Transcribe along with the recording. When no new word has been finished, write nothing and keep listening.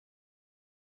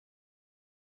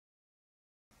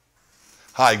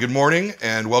Hi, good morning,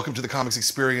 and welcome to the Comix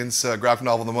Experience Graphic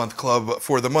Novel of the Month Club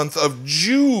for the month of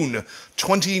June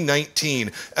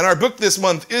 2019. And our book this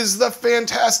month is The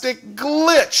Fantastic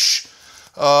Glitch.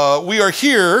 We are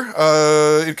here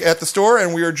at the store,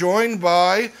 and we are joined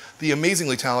by the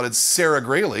amazingly talented Sarah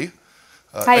Graley.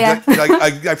 Hiya.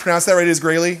 I pronounced that right as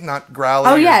Graley, not Growley?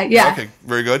 Oh, yeah. Okay,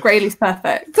 very good. Graley's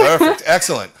perfect. Perfect,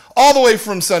 excellent. All the way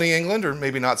from sunny England, or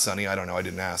maybe not sunny, I don't know, I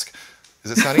didn't ask.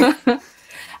 Is it sunny?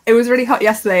 It was really hot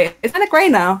yesterday. It's kind of grey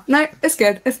now. No, it's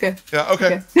good. It's good. Yeah.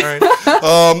 Okay. All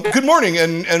right. Good morning,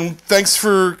 and thanks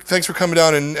for coming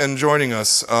down and joining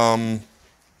us,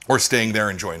 or staying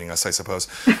there and joining us, I suppose.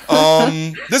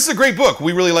 This is a great book.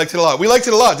 We really liked it a lot. We liked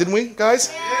it a lot, didn't we,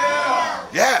 guys?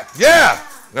 Yeah. Yeah.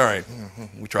 All right.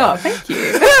 We tried. Oh, thank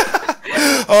you.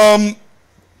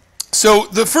 So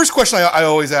the first question I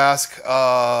always ask.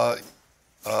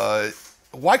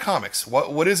 Why comics?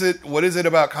 What is it? What is it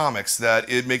about comics that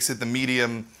it makes it the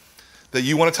medium that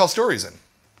you want to tell stories in?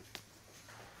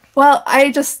 Well,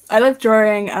 I love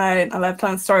drawing and I love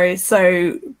telling stories,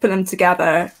 so putting them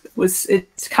together it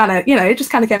just kind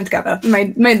of came together.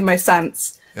 It made the most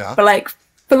sense. Yeah. But like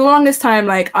for the longest time,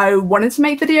 like I wanted to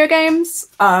make video games,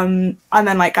 and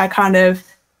then like I kind of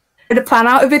had to plan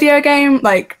out a video game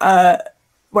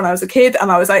when I was a kid,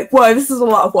 and I was like, whoa, this is a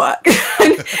lot of work.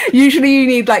 Usually you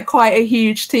need like quite a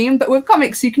huge team, but with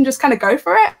comics, you can just kind of go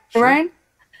for it, right?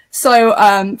 So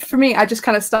for me, I just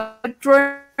kind of started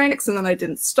drawing comics, and then I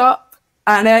didn't stop,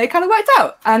 and it kind of worked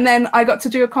out. And then I got to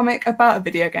do a comic about a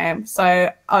video game.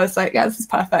 So I was like, yeah, this is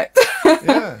perfect.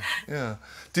 Yeah.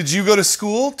 Did you go to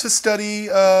school to study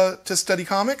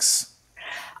comics?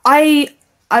 I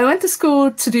went to school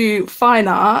to do fine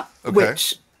art, okay.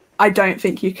 Which I don't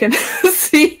think you can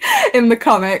see in the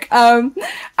comic. And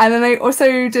then I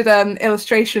also did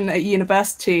illustration at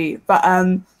university, but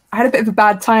I had a bit of a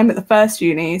bad time at the first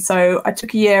uni, so I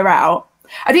took a year out.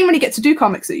 I didn't really get to do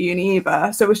comics at uni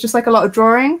either, so it was just like a lot of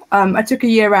drawing. I took a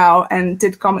year out and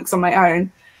did comics on my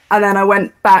own, and then I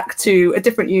went back to a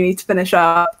different uni to finish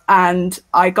up, and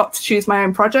I got to choose my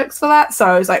own projects for that. So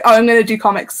I was like, oh, I'm going to do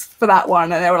comics for that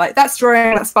one, and they were like, that's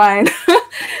drawing, that's fine.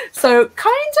 So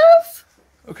kind of.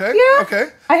 Okay. Yeah. Okay.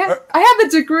 I have a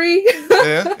degree.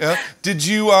 Yeah. Did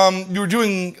you you were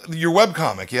doing your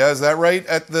webcomic? Yeah, is that right?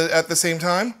 At the same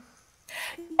time?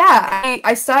 Yeah,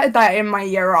 I started that in my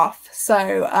year off.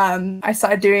 So I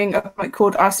started doing a comic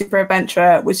called Our Super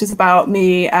Adventure, which is about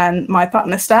me and my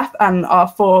partner Steph and our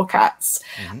 4 cats.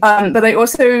 Mm-hmm. But I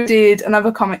also did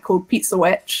another comic called Pizza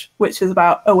Witch, which is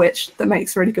about a witch that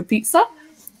makes really good pizza.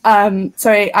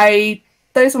 So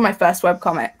those were my first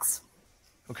webcomics.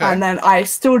 Okay. And then I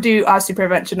still do Our Super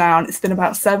Adventure now, and it's been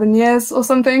about 7 years or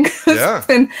something. Yeah. It's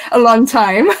been a long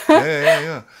time.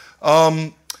 Yeah.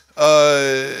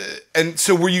 And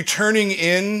so were you turning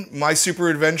in My Super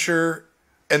Adventure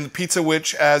and the Pizza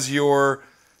Witch as your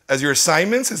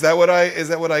assignments? Is that what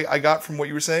I got from what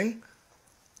you were saying?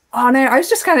 Oh no, I was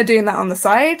just kind of doing that on the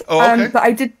side. Oh, okay. But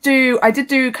I did do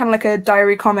kind of like a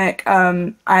diary comic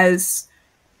as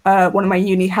one of my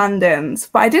uni hand-ins,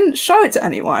 but I didn't show it to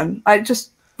anyone. I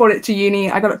just brought it to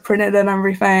uni. I got it printed and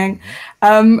everything.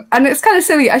 And it's kind of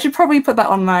silly. I should probably put that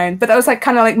online. But that was like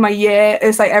kind of like my year.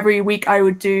 It's like every week I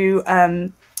would do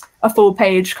a full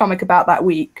page comic about that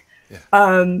week.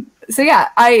 Yeah. So yeah,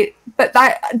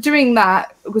 doing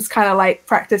that was kind of like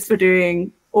practice for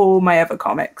doing all my other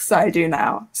comics that I do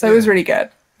now. So It was really good.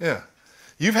 Yeah.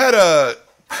 You've had a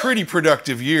pretty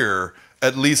productive year,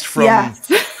 at least from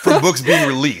books being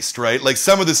released, right? Like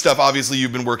some of the stuff obviously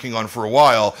you've been working on for a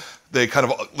while. They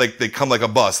kind of like they come like a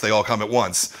bus. They all come at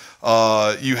once.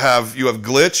 You have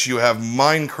Glitch. You have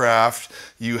Minecraft.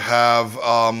 You have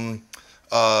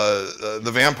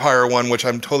the vampire one, which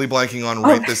I'm totally blanking on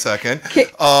right this second.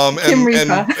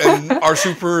 And Our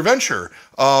Super Adventure.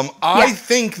 I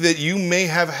think that you may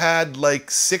have had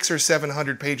like 600 or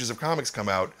 700 pages of comics come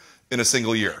out in a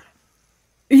single year.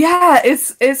 Yeah,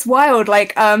 it's wild.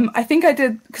 Like I think I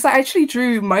did, because I actually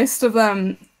drew most of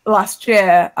them last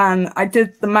year, and I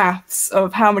did the maths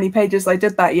of how many pages I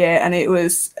did that year, and it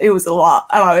was a lot,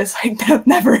 and I was like, no,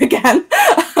 never again.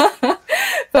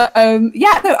 But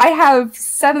I have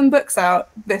 7 books out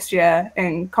this year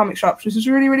in comic shops, which is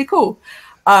really, really cool.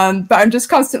 But I'm just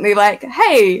constantly like,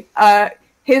 hey,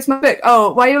 here's my book.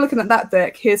 Oh, while you're looking at that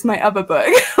book, here's my other book.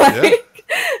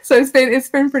 So it's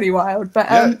been pretty wild, but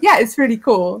it's really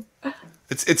cool.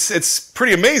 It's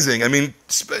pretty amazing. I mean,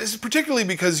 particularly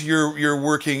because you're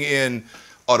working in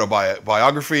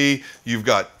autobiography. You've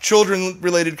got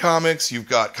children-related comics. You've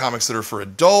got comics that are for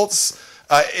adults.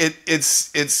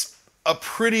 It's a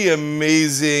pretty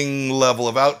amazing level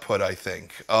of output, I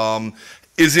think.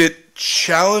 Is it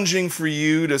challenging for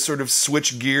you to sort of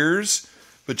switch gears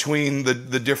between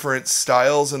the different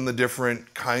styles and the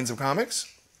different kinds of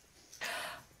comics?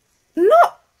 No,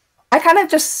 I kind of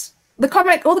just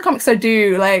all the comics I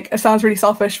do, like, it sounds really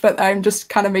selfish, but I'm just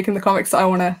kind of making the comics that I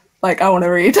want to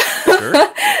read.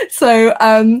 Sure.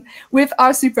 So with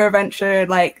Our Super Adventure,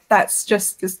 like, that's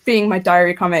just being my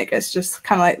diary comic. It's just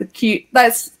kind of like the cute.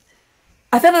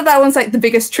 I feel like that one's like the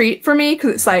biggest treat for me,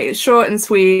 because it's like it's short and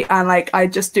sweet, and like I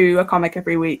just do a comic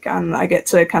every week, and I get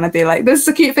to kind of be like, this is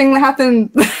a cute thing that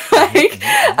happened. Like,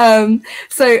 and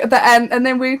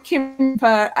then with Kim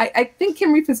Reaper, I think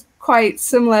Kim Reaper's quite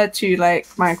similar to like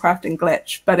Minecraft and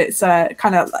Glitch, but it's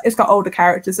it's got older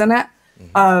characters in it.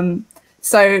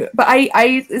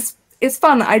 It's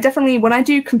fun. I definitely, when I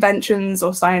do conventions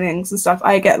or signings and stuff,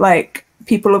 I get like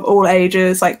people of all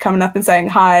ages like coming up and saying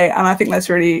hi, and I think that's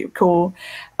really cool.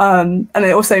 And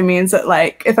it also means that,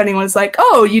 like, if anyone's like,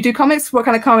 oh, you do comics, what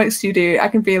kind of comics do you do? I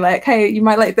can be like, hey, you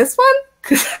might like this one,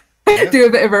 because I do a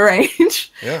bit of a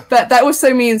range. Yeah. But that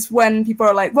also means when people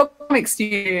are like, what comics do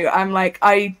you do? I'm like,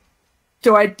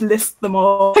 do I list them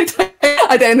all?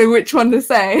 I don't know which one to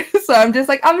say. So I'm just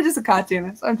like, I'm just a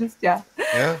cartoonist. I'm just, yeah.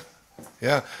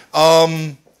 Yeah.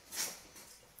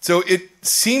 So it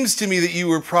seems to me that you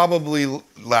were probably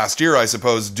last year, I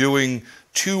suppose, doing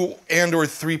 2 or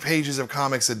 3 pages of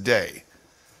comics a day.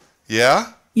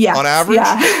 Yeah? Yeah. On average?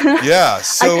 Yeah. Yeah.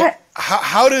 So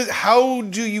how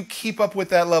do you keep up with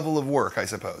that level of work, I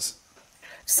suppose?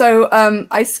 So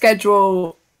I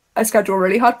schedule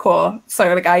really hardcore.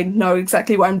 So like I know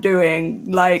exactly what I'm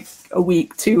doing like a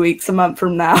week, 2 weeks, a month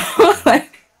from now.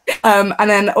 And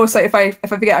then also if I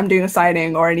forget I'm doing a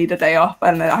signing or I need a day off,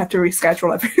 and then I have to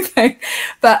reschedule everything.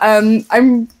 But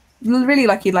I'm really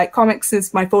lucky. Like, comics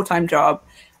is my full-time job.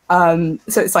 So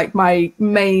it's like my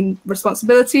main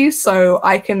responsibility. So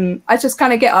I just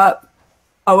kind of get up,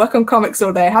 I work on comics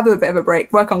all day, have a bit of a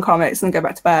break, work on comics, and then go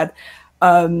back to bed.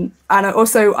 And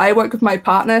I work with my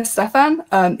partner, Stefan,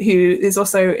 who is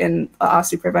also in Our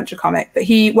Super Adventure comic, but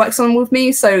he works on with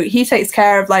me. So he takes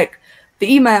care of like the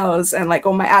emails and like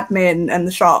all my admin and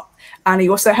the shop. And he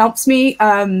also helps me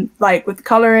like with the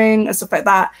coloring and stuff like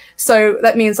that. So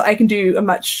that means that I can do a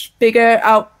much bigger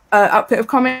output of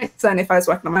comics than if I was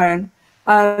working on my own.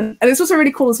 And it's also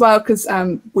really cool as well, because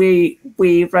we've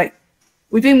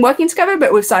been working together,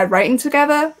 but we've started writing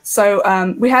together. So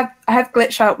I have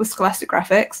Glitch out with Scholastic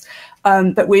Graphics,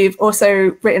 but we've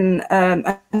also written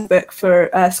a book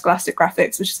for Scholastic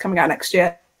Graphics, which is coming out next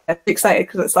year. I'm excited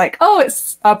because it's like, oh,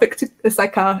 it's our book. It's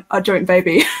like our joint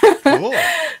baby. Cool.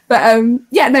 But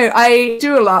I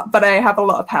do a lot, but I have a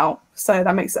lot of help, so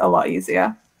that makes it a lot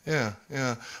easier. Yeah.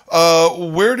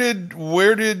 Where did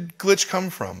Glitch come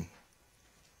from?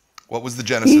 What was the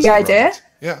genesis? The idea?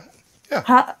 Yeah.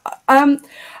 I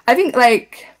think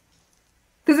like,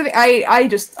 because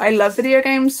I love video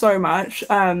games so much,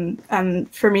 and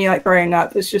for me, like, growing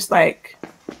up, it's just like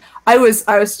I was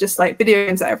just like video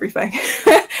games at everything.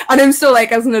 And I'm still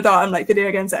like, as an adult, I'm like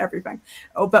video games at everything,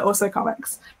 but also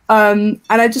comics. And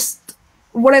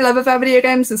what I love about video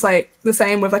games is like the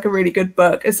same with like a really good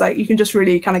book. It's like you can just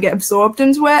really kind of get absorbed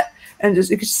into it, and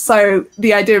so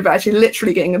the idea of actually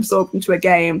literally getting absorbed into a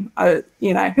game,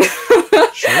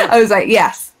 Sure. I was like,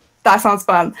 yes, that sounds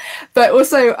fun. But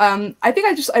also, I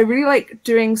think I really like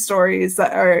doing stories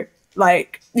that are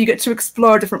like, you get to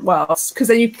explore different worlds, because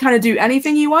then you can kind of do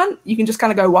anything you want. You can just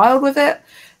kind of go wild with it.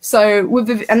 So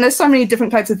and there's so many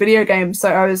different types of video games.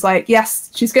 So I was like, yes,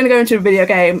 she's going to go into a video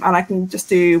game and I can just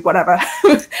do whatever.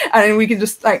 And then we can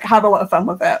just like have a lot of fun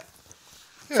with it.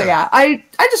 Yeah. So yeah, I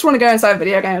just want to go inside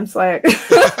video games, like,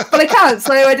 but I can't.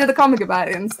 So I did a comic about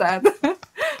it instead.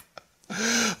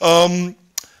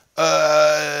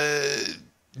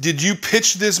 Did you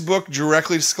pitch this book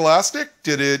directly to Scholastic?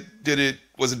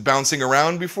 Was it bouncing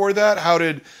around before that? How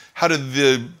did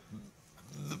the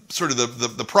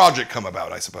project come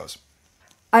about, I suppose?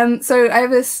 So I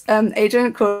have this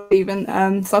agent called Steven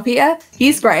Salpeter.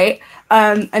 He's great.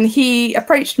 And he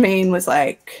approached me and was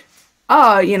like,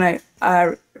 oh, your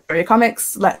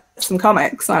comics, let's some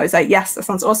comics. And I was like, yes, that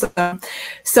sounds awesome.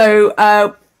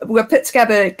 So we put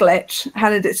together Glitch,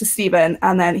 handed it to Steven,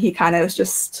 and then he kind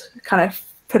of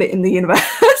put it in the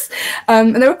universe.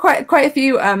 And there were quite a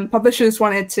few publishers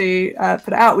wanted to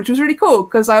put it out, which was really cool,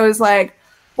 because I was like,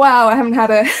 wow, I haven't had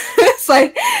it's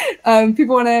like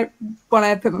people want to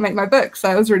make my book,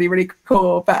 so it was really, really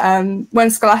cool. But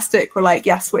when Scholastic were like,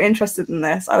 yes, we're interested in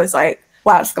this, I was like,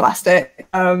 wow, Scholastic.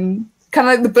 Kind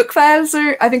of like the book fairs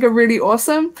are really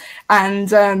awesome,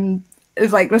 and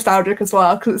it's like nostalgic as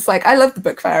well, because it's like I love the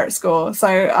book fair at school, so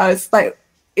I was like,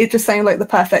 it just seemed like the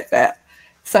perfect fit.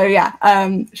 So yeah,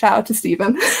 shout out to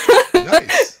Stephen.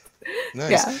 Nice.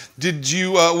 Nice. Yeah. Did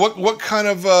you what kind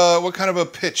of a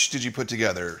pitch did you put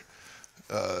together?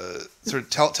 Sort of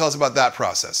tell us about that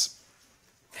process.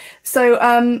 So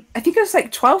I think it was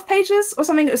like 12 pages or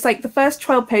something. It was like the first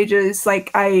 12 pages,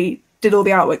 like I did all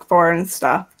the artwork for and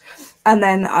stuff. And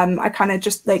then I kind of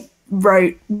just like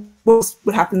wrote what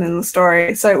would happen in the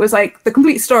story. So it was like the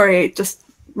complete story, just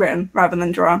written rather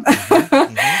than drawn.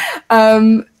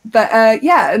 But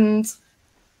yeah, and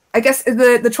I guess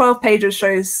the 12 pages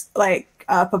shows like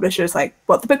publishers like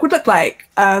what the book would look like.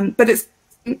 But it's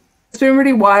been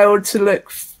really wild to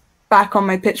look back on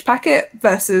my pitch packet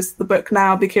versus the book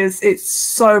now, because it's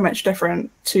so much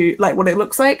different to like what it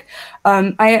looks like.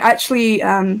 I actually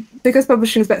because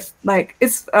publishing is a bit like,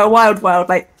 it's a wild world,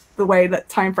 like the way that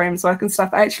time frames work and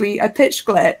stuff. I pitched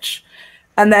Glitch,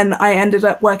 and then I ended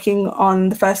up working on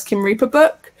the first Kim Reaper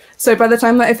book. So by the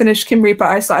time that I finished Kim Reaper,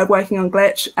 I started working on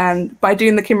Glitch, and by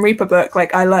doing the Kim Reaper book,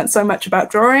 like I learned so much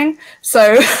about drawing.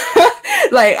 So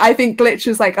like I think Glitch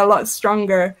is like a lot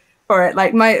stronger for it.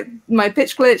 Like my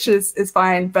pitch Glitch is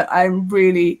fine, but I'm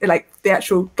really like the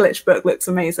actual Glitch book looks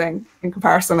amazing in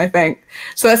comparison, I think.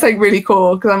 So that's like really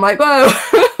cool, because I'm like, whoa.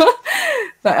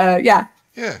 But yeah.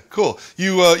 Yeah, cool.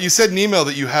 You said in email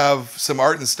that you have some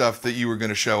art and stuff that you were going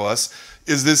to show us.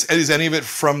 Is any of it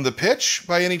from the pitch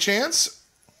by any chance?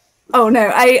 Oh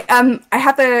no, I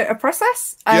have a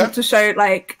process to show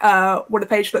like what a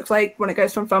page looks like when it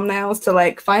goes from thumbnails to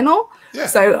like final. Yeah.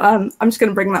 So I'm just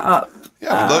gonna bring that up.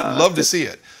 Yeah, I'd love to see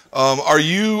it. Are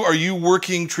you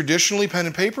working traditionally pen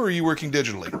and paper, or are you working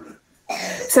digitally?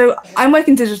 So I'm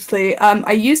working digitally.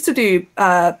 I used to do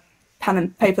pen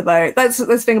and paper though. That's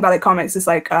the thing about it. Comics is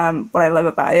like what I love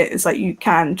about it is like you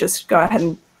can just go ahead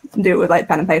and do it with like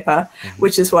pen and paper,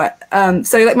 which is what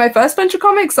so like my first bunch of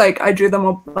comics, like I drew them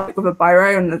all like with a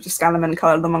biro and I just scan them and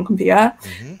color them on computer.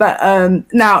 But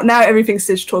now everything's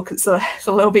digital, because it's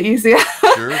a little bit easier.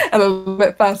 Sure. And a little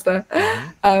bit faster.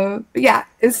 But yeah,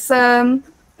 has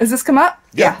this come up?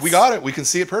 Yeah, yes. We got it. We can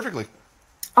see it perfectly.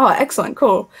 Oh, excellent,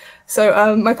 cool.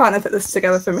 So my partner put this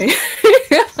together for me.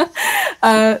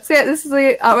 So yeah, this is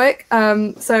the artwork.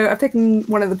 So I've taken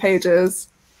one of the pages,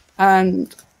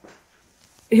 and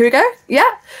here we go.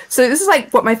 Yeah. So this is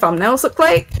like what my thumbnails look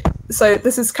like. So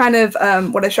this is kind of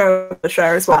what I show the show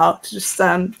as well. To just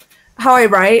how I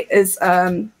write is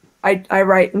I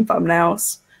write in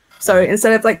thumbnails. So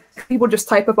instead of like people just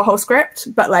type up a whole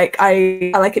script, but like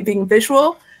I like it being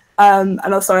visual. And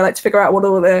also I like to figure out what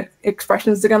all the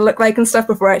expressions are going to look like and stuff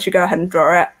before I actually go ahead and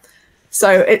draw it. So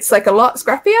it's like a lot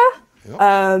scrappier. Yep.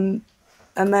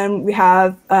 And then we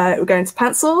have we're going to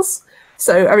pencils.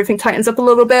 So everything tightens up a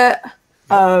little bit.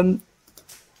 And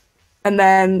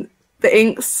then the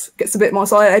inks gets a bit more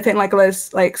solid. I paint like all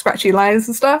those like scratchy lines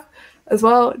and stuff as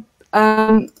well.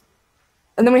 And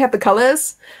then we have the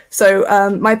colors. So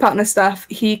my partner stuff,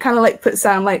 he kind of like puts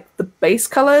down like the base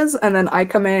colors, and then I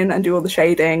come in and do all the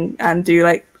shading and do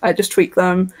like, I just tweak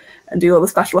them and do all the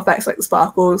special effects like the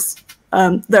sparkles.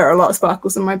 There are a lot of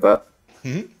sparkles in my book.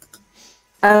 And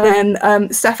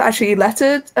then Steph actually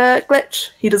lettered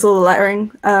Glitch. He does all the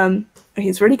lettering.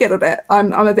 He's really good at it.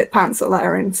 I'm a bit pants at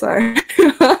lettering, so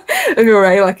I'd be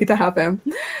really lucky to have him.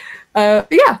 But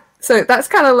yeah, so that's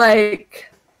kind of like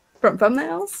from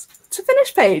thumbnails to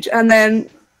finish page, and then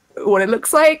what it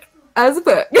looks like as a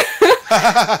book.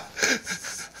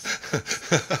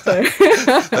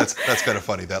 That's kind of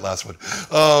funny, that last one.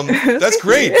 That's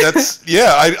great. That's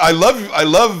yeah. I love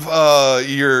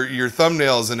your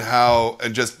thumbnails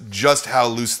and just how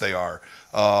loose they are.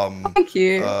 Thank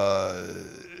you.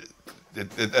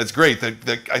 That's great.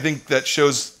 That I think that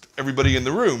shows everybody in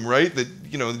the room, right? That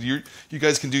you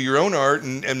guys can do your own art,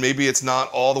 and maybe it's not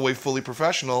all the way fully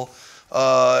professional,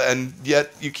 and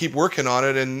yet you keep working on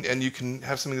it, and you can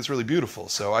have something that's really beautiful.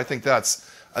 So I think that's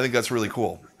really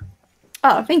cool.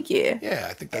 Oh, thank you. Yeah,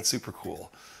 I think that's super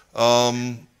cool.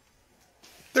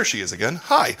 There she is again.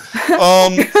 Hi.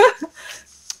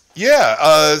 Yeah.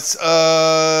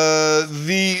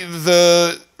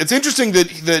 It's interesting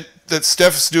that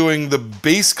Steph's doing the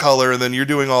base color and then you're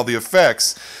doing all the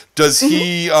effects. Does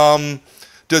he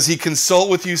consult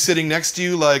with you sitting next to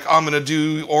you, like, I'm gonna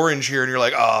do orange here, and you're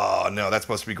like, oh no, that's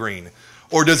supposed to be green?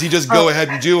 Or does he just go ahead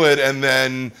and do it, and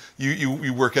then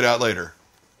you work it out later?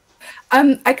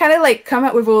 I kind of like come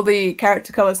up with all the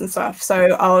character colors and stuff.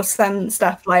 So I'll send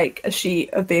Steph like a sheet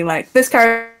of being like, this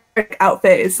character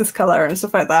outfit is this color and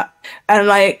stuff like that. And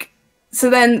like, so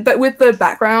then, but with the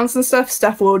backgrounds and stuff,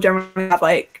 Steph will generally have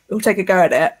like, we'll take a go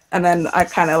at it. And then I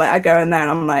kind of like, I go in there and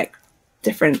I'm like,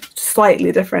 different,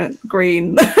 slightly different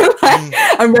green.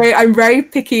 I'm very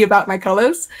picky about my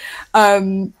colors.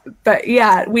 But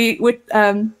yeah,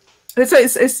 so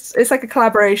it's like a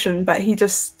collaboration, but he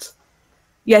just,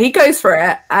 yeah, he goes for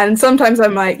it. And sometimes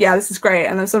I'm like, yeah, this is great.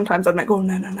 And then sometimes I'm like, oh,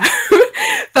 no.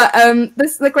 But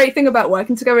the great thing about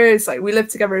working together is like we live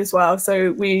together as well.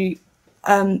 So we,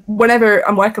 whenever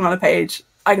I'm working on a page,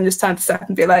 I can just turn to Steph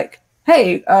and be like,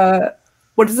 hey,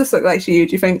 what does this look like to you?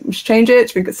 Do you think we should change it? Do you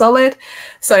think it's solid?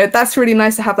 So that's really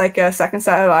nice to have like a second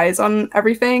set of eyes on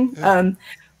everything. Yeah.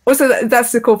 Also,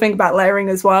 that's the cool thing about lettering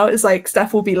as well, is like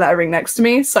Steph will be lettering next to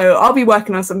me. So I'll be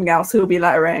working on something else, he'll be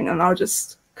lettering, and I'll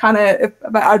just come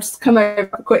over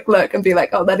a quick look and be like,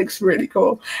 oh, that looks really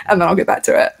cool. And then I'll get back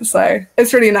to it. So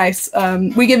it's really nice.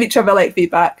 We give each other like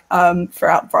feedback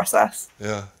throughout the process.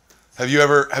 Yeah. Have you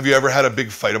ever had a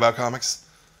big fight about comics?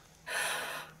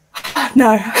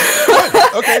 No.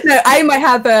 Okay. No, I might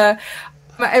have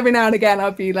every now and again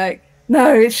I'll be like,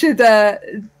 no, it should,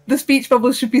 the speech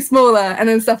bubbles should be smaller, and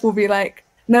then Steph will be like,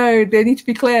 no, they need to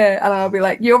be clear, and I'll be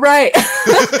like, you're right.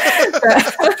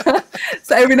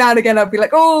 So every now and again I'll be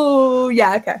like, oh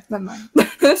yeah, okay, never mind.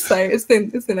 So it's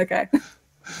been okay.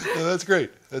 No, that's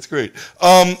great. That's great.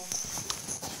 How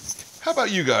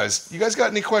about you guys? You guys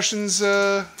got any questions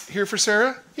here for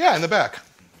Sarah? Yeah, in the back.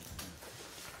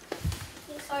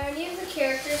 Are any of the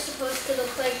characters supposed to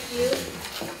look like you?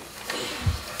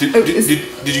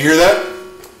 Did you hear that?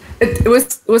 It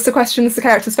was the question, is the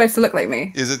character supposed to look like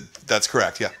me? Is it? That's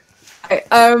correct, yeah. Okay,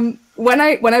 when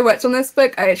I worked on this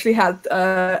book, I actually had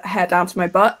hair down to my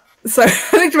butt, so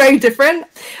it looked very different.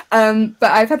 But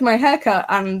I've had my hair cut,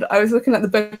 and I was looking at the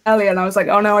book earlier, and I was like,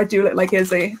 oh no, I do look like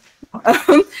Izzy.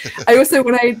 I also,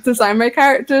 when I design my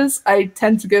characters, I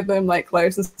tend to give them like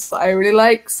clothes and stuff that I really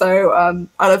like. So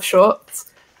I love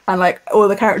shorts, and like all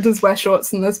the characters wear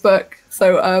shorts in this book.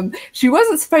 So she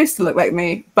wasn't supposed to look like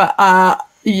me, but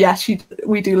yeah,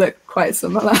 we do look quite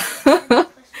similar.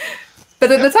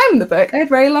 But at the time in the book, I had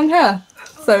very long hair,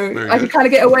 so I could kind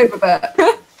of get away with it.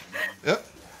 Yep.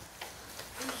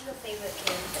 Who's your favorite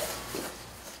character?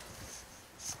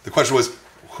 The question was,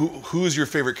 who is your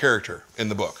favorite character in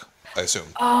the book? I assume.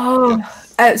 Oh,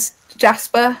 yeah. It's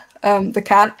Jasper, the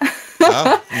cat.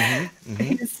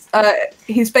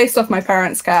 He's based off my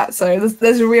parents' cat, so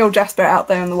there's a real Jasper out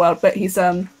there in the world, but he's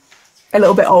a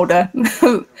little bit older.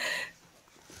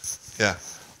 Yeah.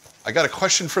 I got a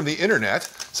question from the internet.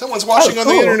 Someone's watching on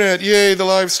the internet. Yay, the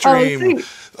live stream.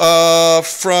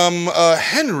 From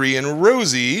Henry and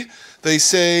Rosie. They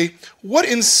say, what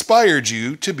inspired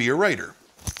you to be a writer?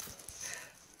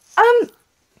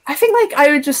 I think like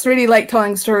I would just really like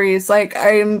telling stories. Like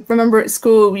I remember at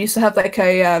school we used to have like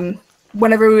a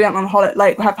whenever we went on holiday,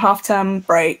 like have half-term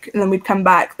break, and then we'd come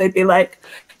back, they'd be like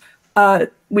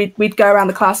we'd go around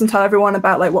the class and tell everyone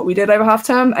about like what we did over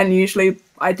half-term, and usually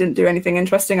I didn't do anything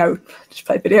interesting. I would just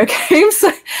play video games.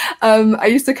 I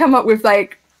used to come up with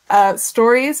like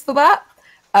stories for that,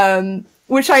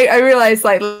 which I realized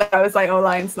like I was like, oh,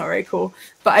 lying's not very cool.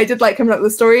 But I did like coming up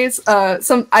with stories. I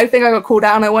think I got called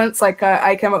out on it once. Like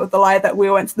I came up with the lie that we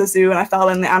went to the zoo and I fell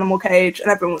in the animal cage,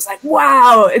 and everyone was like,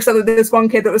 wow, except that this one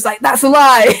kid that was like, that's a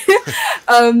lie.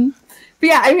 But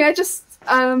yeah, I mean,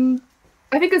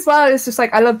 I think as well, it's just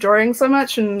like I love drawing so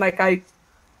much, and like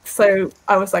so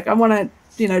I was like, I want to,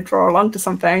 draw along to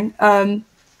something. But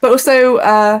also,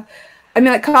 I mean,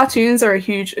 like cartoons are a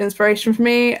huge inspiration for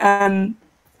me, and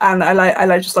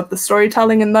I just love the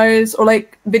storytelling in those. Or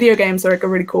like video games are like a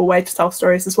really cool way to tell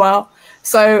stories as well.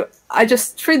 So I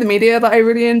just, through the media that I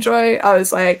really enjoy, I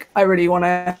was like, I really want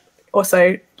to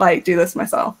also like do this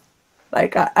myself.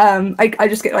 Like I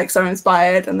just get like so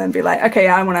inspired, and then be like, okay,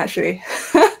 yeah, I want to actually,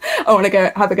 I want to go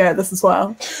have a go at this as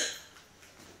well.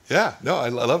 Yeah, no, I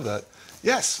love that.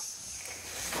 Yes.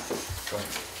 Go ahead.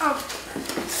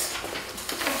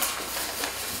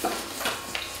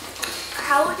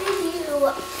 How did you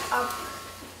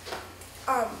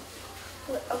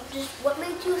what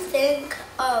made you think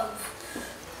of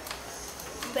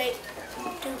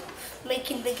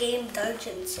making the game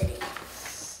Dungeon City?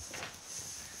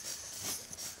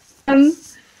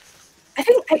 I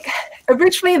think like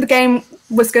originally the game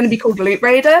was going to be called Loot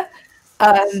Raider,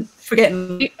 for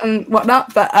getting loot and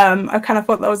whatnot, but I kind of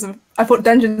thought I thought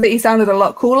Dungeon City sounded a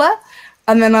lot cooler,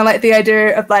 and then I liked the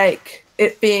idea of like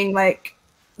it being like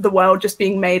the world just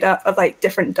being made up of like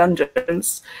different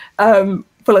dungeons, full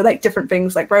of like different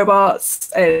things like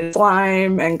robots and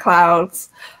slime and clouds.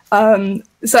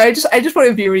 So I just thought it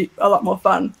would be a lot more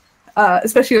fun,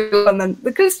 especially then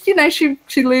because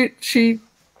she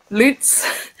loots.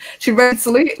 She raids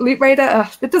the loot raider.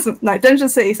 It doesn't. No, Dungeon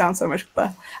City sounds so much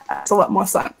better. It's a lot more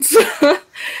sense.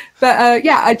 But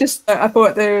yeah, I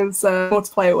thought there was more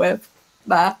to play with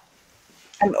there.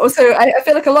 And also, I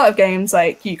feel like a lot of games,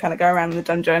 like, you kind of go around in the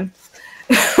dungeon.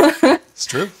 It's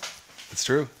true. It's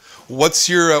true. What's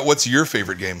your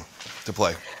favorite game to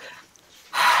play?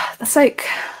 That's like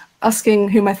asking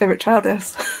who my favorite child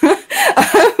is.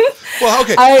 Well,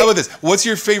 okay. How about this? What's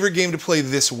your favorite game to play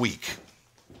this week?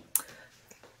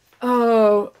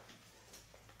 Oh,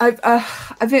 I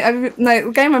think no,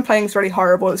 the game I'm playing is really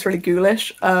horrible. It's really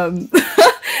ghoulish. But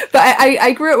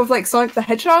I grew up with like Sonic the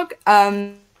Hedgehog.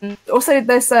 Also,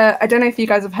 there's I don't know if you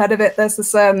guys have heard of it. There's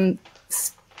this do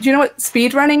you know what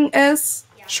speedrunning is?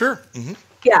 Sure. Mm-hmm.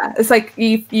 Yeah, it's like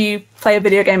you play a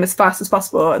video game as fast as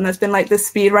possible, and there's been like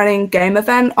this speedrunning game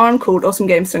event on called Awesome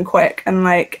Games Done Quick, and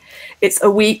like it's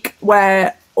a week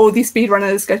where all these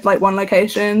speedrunners go to like one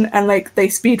location and like they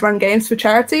speedrun games for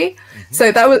charity.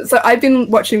 Mm-hmm. So I've been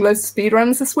watching loads of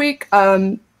speedruns this week,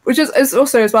 which is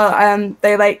also as well.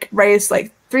 They like raised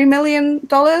like $3 million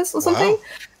or something. Wow.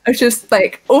 It's just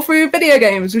like all through video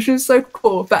games, which is so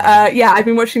cool. But yeah, I've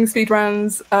been watching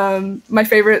speedruns. My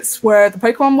favorites were the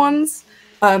Pokemon ones.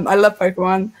 I love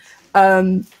Pokemon.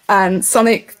 And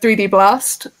Sonic 3D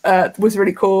Blast was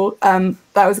really cool.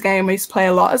 That was a game I used to play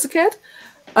a lot as a kid.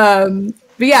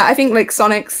 But yeah, I think like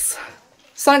Sonic's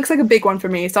like a big one for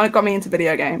me. Sonic got me into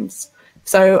video games.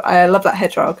 So I love that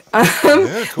hedgehog. Yeah, cool.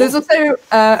 There's also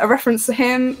a reference to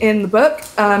him in the book,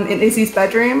 in Izzy's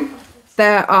bedroom.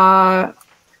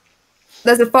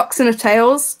 There's a fox and a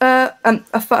tails, a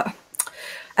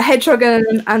hedgehog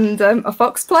and a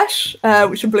fox plush,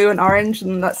 which are blue and orange,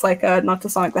 and that's like a nod to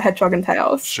Sonic the Hedgehog and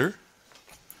Tails. Sure.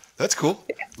 That's cool.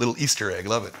 Yeah. Little Easter egg.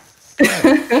 Love it. I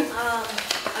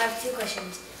have two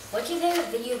questions. What's your favorite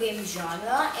video game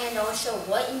genre, and also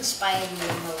what inspired you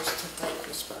most to write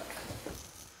this book?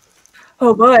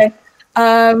 Oh boy.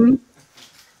 I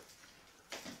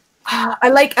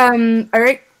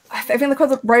think they're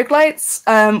called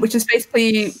roguelites, which is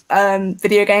basically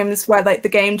video games where like the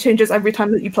game changes every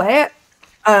time that you play it.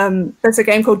 There's a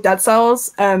game called Dead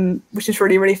Cells, which is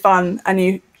really, really fun, and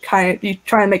you try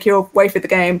and make your way through the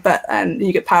game, but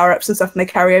you get power-ups and stuff, and they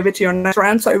carry over to your next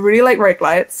round. So I really like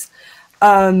roguelites.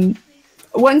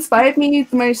 What inspired me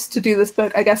the most to do this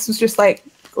book, I guess, was just like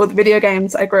all the video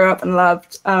games I grew up and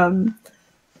loved.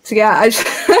 So yeah,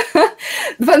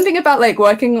 the fun thing about like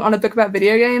working on a book about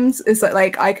video games is that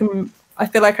like I feel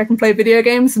like I can play video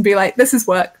games and be like, this is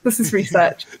work, this is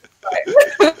research.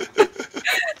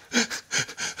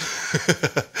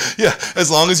 Yeah, as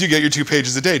long as you get your 2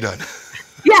 pages a day done.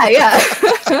 Yeah. If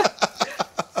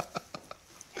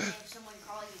someone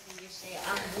calls, you can just say,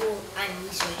 I'm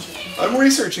researching. I'm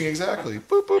researching, exactly.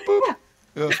 Boop, boop, boop.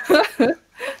 Yeah.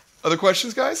 Other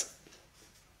questions, guys?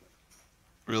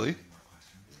 Really?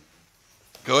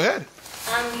 Go ahead.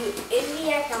 In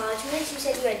the acknowledgements, you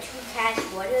said you had 2 cats.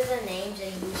 What are the names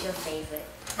and who's your favorite?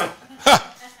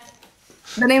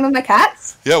 The name of my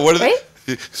cats? Yeah, what are they?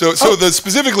 So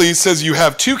specifically says you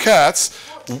have 2 cats.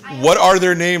 What are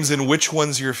their names and which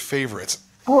one's your favorite?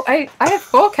 Oh, I have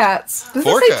 4 cats. Does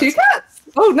 4 it say cats? 2 cats?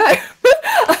 Oh no.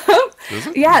 Does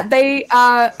it? Yeah,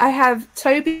 I have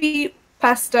Toby,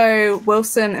 Pesto,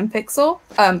 Wilson, and Pixel.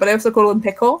 But I also call them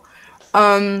Pickle.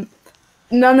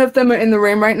 None of them are in the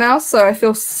room right now, so I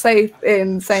feel safe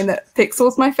in saying that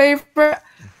Pixel's my favorite,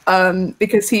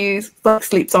 because he like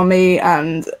sleeps on me,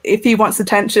 and if he wants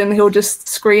attention, he'll just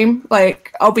scream.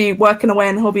 Like I'll be working away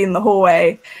and he'll be in the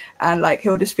hallway, and like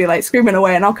he'll just be like screaming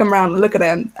away, and I'll come around and look at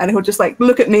him, and he'll just like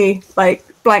look at me like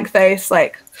blank face,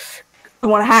 like I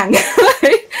want to hang.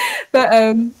 But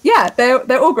yeah,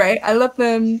 they're all great. I love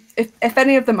them. If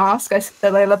any of them ask, I say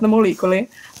I love them all equally.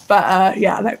 But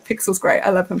yeah, like Pixel's great. I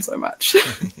love him so much.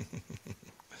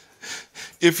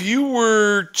 If you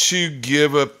were to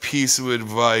give a piece of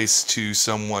advice to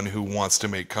someone who wants to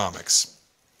make comics,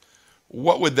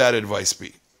 what would that advice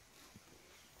be?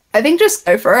 I think just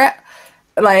go for it.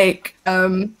 Like,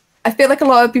 I feel like a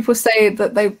lot of people say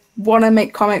that they want to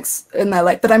make comics and they're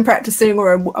like, but I'm practicing,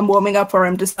 or I'm warming up, or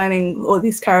I'm designing all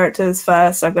these characters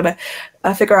first. I'm going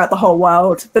to figure out the whole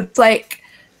world. But it's like,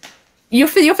 you'll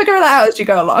figure that out as you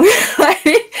go along. Like,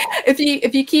 if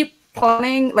you keep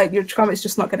planning, like your comic's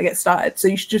just not going to get started. So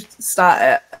you should just start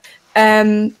it.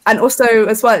 And also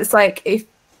as well, it's like if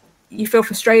you feel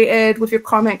frustrated with your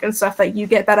comic and stuff, like you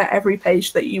get better every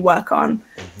page that you work on.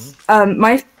 Mm-hmm.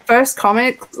 My first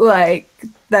comic, like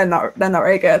they're not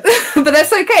very good, but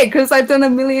that's okay because I've done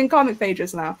 1 million comic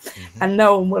pages now, mm-hmm. and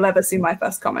no one will ever see my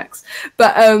first comics.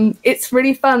 But it's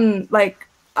really fun. Like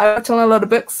I worked on a lot of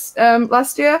books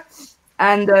last year.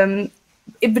 And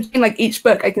in between like each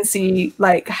book, I can see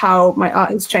like how my art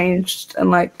has changed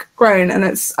and like grown, and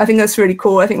I think that's really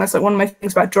cool. I think that's like one of my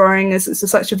things about drawing is it's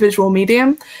such a visual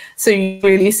medium, so you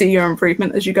really see your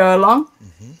improvement as you go along.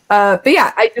 But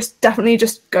yeah, I definitely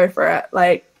just go for it.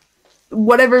 Like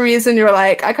whatever reason you're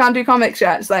like, I can't do comics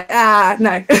yet, it's like,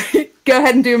 no, go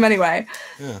ahead and do them anyway.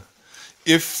 Yeah.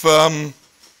 If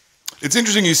it's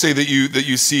interesting you say that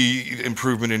you see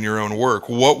improvement in your own work.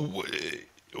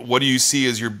 What do you see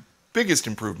as your biggest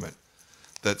improvement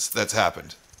that's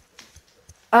happened?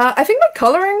 I think my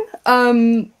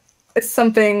coloring is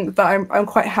something that I'm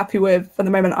quite happy with at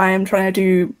the moment. I am trying to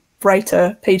do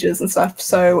brighter pages and stuff,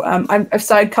 so I've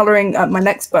started coloring my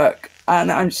next book,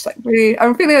 and I'm just like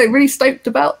I'm feeling like really stoked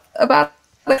about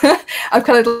it. I've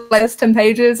colored like 10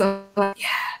 pages, and I'm like, yeah,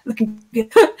 looking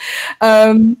good.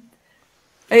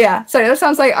 Yeah, so that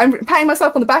sounds like I'm patting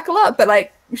myself on the back a lot, but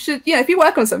like you should, if you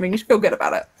work on something, you should feel good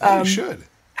about it. You should.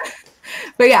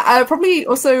 But yeah, probably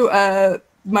also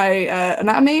my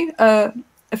anatomy. I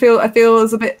feel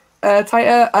is a bit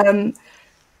tighter.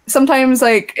 Sometimes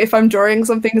like if I'm drawing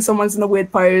something and someone's in a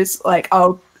weird pose, like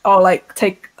I'll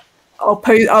take a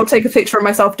picture of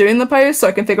myself doing the pose so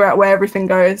I can figure out where everything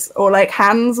goes. Or like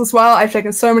hands as well. I've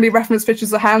taken so many reference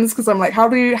pictures of hands because I'm like, how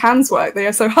do hands work? They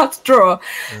are so hard to draw.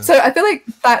 Yeah. So I feel like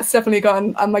that's definitely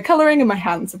gotten, and my coloring and my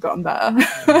hands have gotten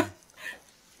better.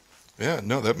 Yeah,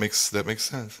 no, that makes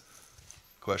sense.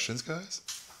 Questions, guys?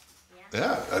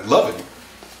 Yeah, I'd love it.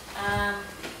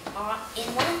 In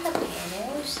one of the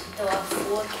panels, there are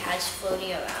 4 cats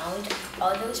floating around.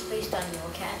 Are those based on your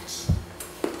cats?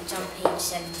 It's on page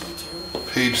 72.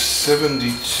 Page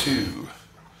 72.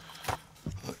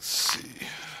 Let's see.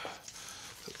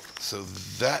 So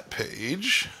that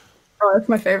page. Oh, that's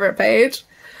my favorite page.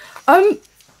 I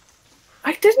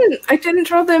didn't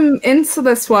draw them into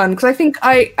this one because I think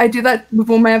I do that with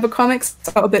all my other comics.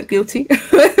 So I felt a bit guilty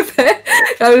with it.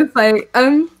 I was like,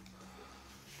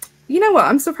 you know what?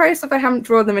 I'm surprised if I haven't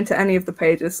drawn them into any of the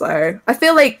pages though. I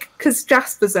feel like because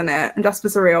Jasper's in it and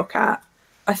Jasper's a real cat,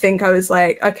 I think I was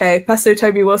like, okay, Pesto,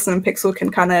 Toby Wilson, and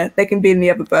Pixel they can be in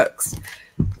the other books.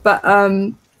 But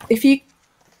if you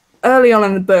early on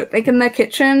in the book, like in their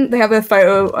kitchen, they have a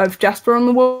photo of Jasper on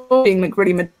the wall being like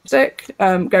really majestic,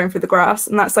 going through the grass,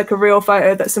 and that's like a real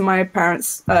photo that's in my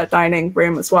parents' dining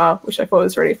room as well, which I thought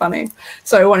was really funny.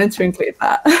 So I wanted to include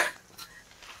that.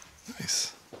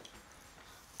 Nice.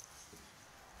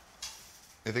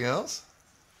 Anything else?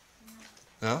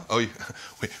 No? Oh, you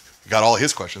got all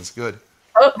his questions. Good.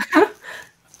 Oh.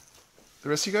 The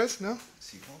rest of you guys? No?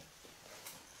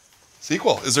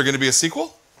 Sequel. Is there going to be a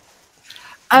sequel?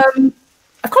 I kind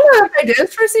of have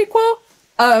ideas for a sequel,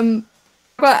 but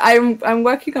I'm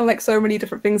working on like so many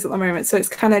different things at the moment, so it's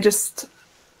kind of just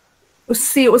we'll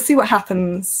see what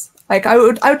happens. Like I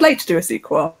would like to do a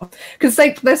sequel because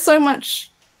like there's so much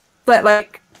that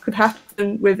like could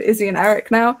happen with Izzy and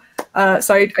Eric now.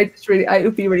 So it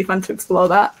would be really fun to explore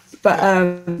that. But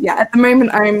yeah, at the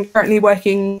moment I'm currently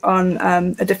working on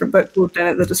a different book called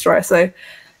Donut the Destroyer. So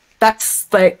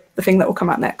that's like the thing that will come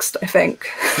out next, I think.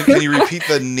 Can you repeat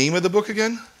the name of the book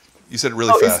again? You said it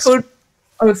really fast.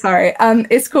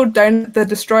 It's called Donut the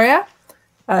Destroyer.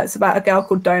 It's about a girl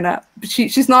called Donut. But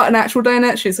she's not an actual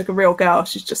donut. She's like a real girl.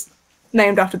 She's just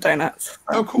named after donuts.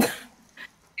 Oh, cool.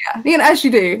 Yeah, as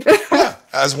you do. Yeah,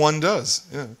 as one does.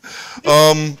 Yeah.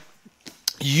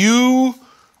 You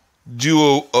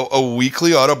do a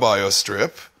weekly autobio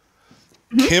strip.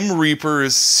 Mm-hmm. Kim Reaper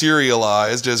is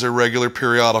serialized as a regular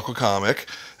periodical comic.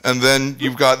 And then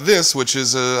you've got this, which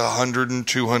is a 100 and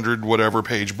 200 whatever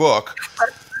page book.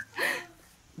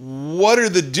 What are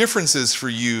the differences for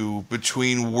you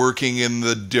between working in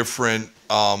the different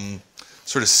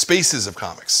sort of spaces of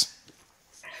comics?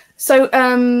 So,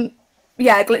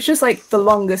 yeah, Glitch is like the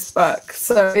longest book.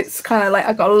 So it's kind of like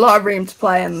I've got a lot of room to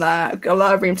play in there. I've got a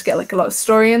lot of room to get like a lot of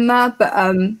story in there.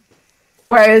 But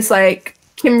whereas like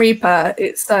Kim Reaper,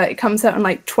 it comes out in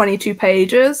like 22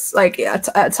 pages like at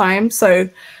a time. So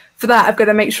for that, I've got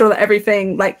to make sure that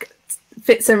everything like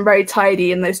fits in very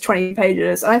tidy in those 20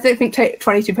 pages. And I don't think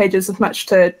 22 pages is much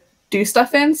to do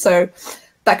stuff in. So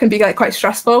that can be like quite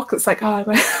stressful because it's like, oh,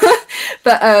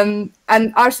 but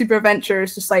and our Super Adventure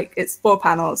is just like it's 4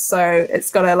 panels, so it's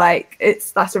gotta like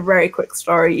that's a very quick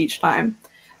story each time.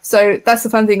 So that's the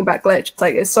fun thing about Glitch. It's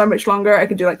like it's so much longer. I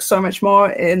can do like so much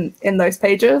more in those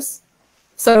pages.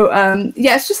 So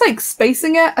yeah, it's just like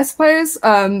spacing it, I suppose.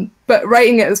 But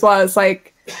writing it as well is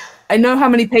like I know how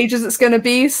many pages it's going to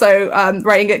be, so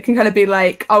writing it can kind of be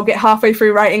like I'll get halfway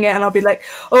through writing it and I'll be like,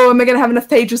 oh, am I going to have enough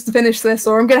pages to finish this,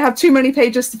 or I'm going to have too many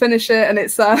pages to finish it, and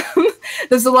it's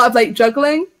there's a lot of like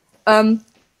juggling.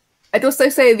 I'd also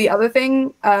say the other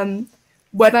thing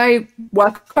when I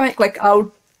work on comic, like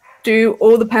I'll do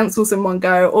all the pencils in one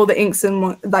go, all the inks in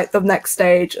one, like the next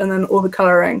stage, and then all the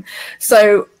coloring.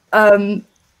 So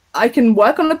I can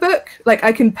work on a book, like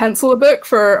I can pencil a book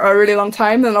for a really long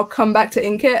time, then I'll come back to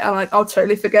ink it and like I'll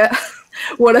totally forget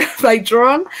what I've like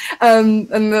drawn. And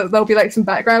there'll be like some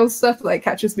background stuff that like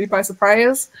catches me by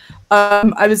surprise.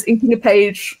 I was inking a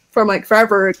page from like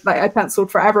forever, like I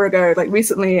penciled forever ago, like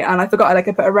recently, and I forgot I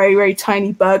put a very, very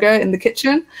tiny burger in the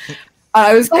kitchen.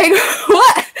 I was like,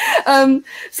 what?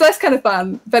 So that's kind of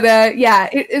fun. But yeah,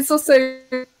 it's also,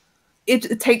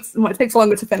 it takes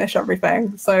longer to finish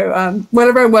everything. So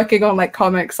whenever I'm working on like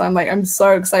comics, I'm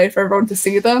so excited for everyone to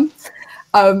see them.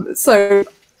 So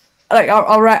like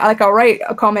I'll write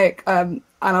a comic and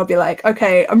I'll be like,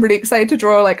 okay, I'm really excited to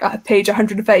draw like a page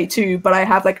 132, but I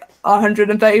have like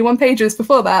 131 pages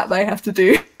before that I have to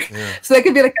do. Yeah. So that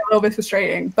could be like a little bit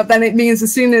frustrating. But then it means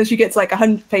as soon as you get to like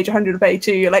page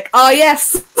 182, you're like, oh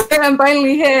yes, I'm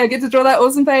finally here. I get to draw that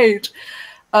awesome page.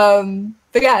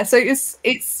 But yeah, so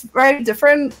it's very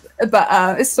different, but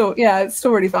it's still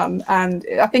really fun. And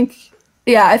I think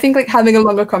like having a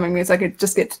longer comic means I could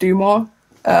just get to do more.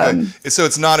 Okay. So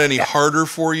it's not any harder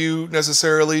for you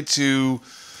necessarily to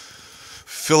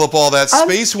fill up all that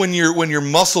space when your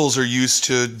muscles are used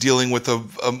to dealing with a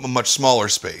much smaller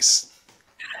space.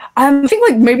 I think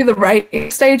like maybe the writing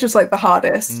stage is like the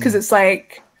hardest because it's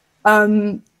like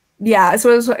yeah,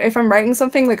 so if I'm writing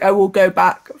something, like I will go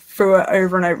back through it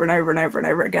over and over and over and over and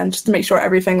over again just to make sure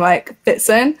everything like fits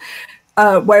in.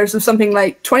 Whereas with something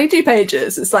like 22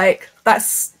 pages, it's like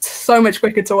that's so much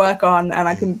quicker to work on, and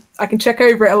I can check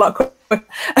over it a lot quicker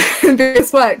and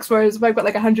this works. Whereas if I've got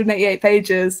like 188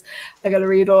 pages, I got to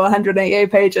read all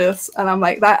 188 pages, and I'm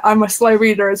like that. I'm a slow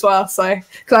reader as well, so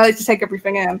because I like to take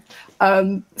everything in.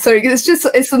 So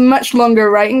it's a much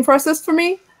longer writing process for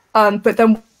me. But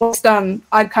then once done,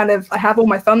 I have all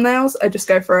my thumbnails. I just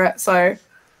go for it. So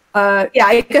yeah,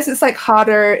 I guess it's like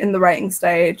harder in the writing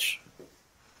stage.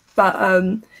 But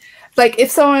like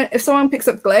if someone picks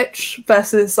up Glitch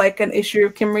versus like an issue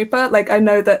of Kim Reaper, like I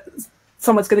know that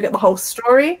someone's gonna get the whole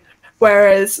story,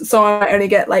 whereas someone might only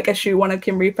get like issue 1 of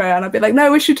Kim Reaper, and I'll be like,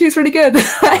 no, issue 2 is really good,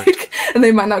 like, and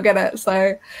they might not get it.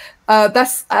 So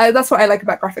that's what I like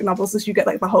about graphic novels, is you get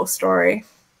like the whole story.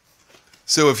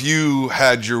 So if you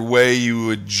had your way, you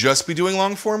would just be doing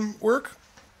long form work?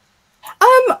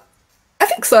 I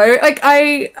think so. Like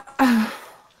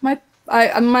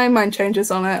my mind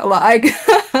changes on it a lot.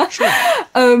 Sure.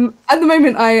 At the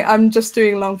moment, I'm just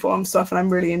doing long form stuff, and I'm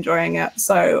really enjoying it.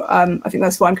 So I think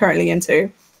that's what I'm currently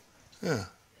into. Yeah.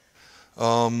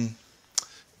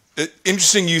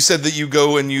 Interesting. You said that you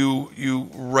go and you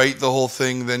write the whole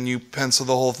thing, then you pencil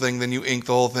the whole thing, then you ink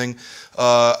the whole thing.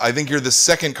 I think you're the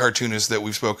second cartoonist that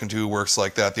we've spoken to who works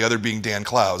like that. The other being Dan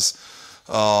Clowes.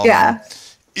 Yeah.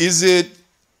 Is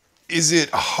it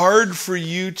hard for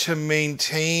you to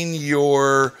maintain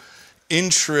your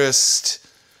interest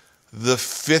the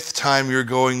 5th time you're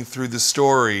going through the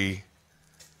story?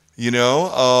 You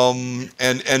know,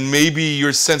 and maybe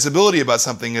your sensibility about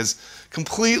something has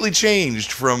completely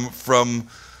changed from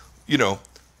you know,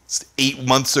 8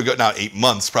 months ago, not 8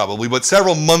 months probably, but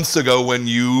several months ago when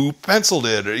you penciled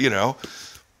it, or, you know.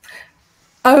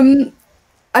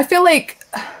 I feel like,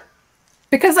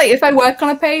 because like if I work on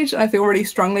a page and I feel really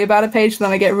strongly about a page, then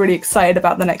I get really excited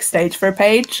about the next stage for a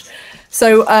page.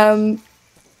 So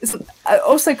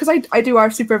also because I do our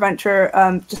super adventure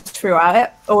just throughout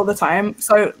it all the time.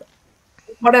 So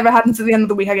whatever happens at the end of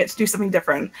the week, I get to do something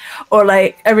different. Or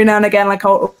like every now and again, like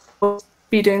I'll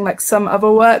be doing like some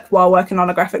other work while working on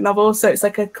a graphic novel. So it's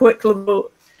like a quick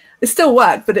little, it's still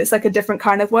work, but it's like a different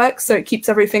kind of work. So it keeps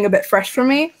everything a bit fresh for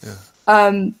me.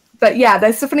 Yeah. But yeah,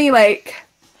 there's definitely like,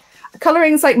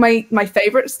 coloring is like my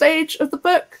favorite stage of the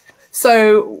book.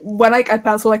 So when I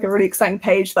pencil like a really exciting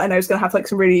page that I know is gonna have like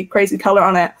some really crazy color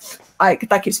on it,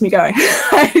 that keeps me going.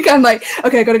 I'm like,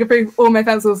 okay, I gotta go through all my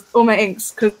pencils, all my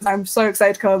inks, because I'm so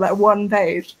excited to color that one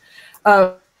page.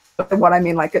 What I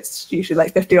mean, like it's usually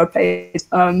like 50 odd pages.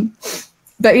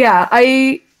 But yeah,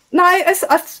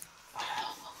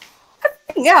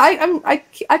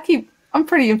 I'm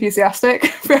pretty enthusiastic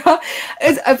throughout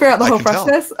the whole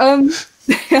process.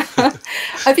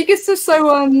 I think it's just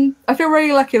so I feel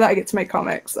really lucky that I get to make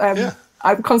comics. Yeah.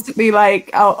 I'm constantly like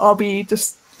I'll be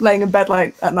just laying in bed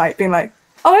like at night being like,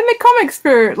 oh, I make comics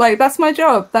for, like, that's my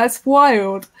job, that's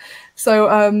wild.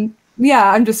 So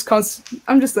yeah, I'm just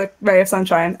a ray of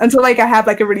sunshine until like I have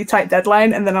like a really tight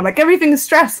deadline, and then I'm like, everything is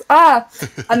stress,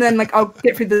 and then like I'll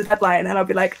get through the deadline and I'll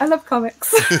be like, I love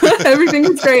comics. Everything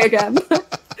is great again.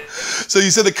 So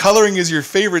you said the coloring is your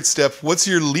favorite step. What's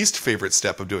your least favorite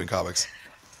step of doing comics?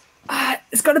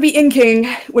 It's got to be inking,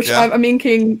 which Yeah. I'm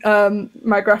inking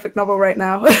my graphic novel right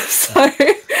now. So,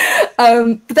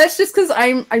 but that's just because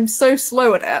I'm so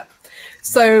slow at it.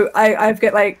 So I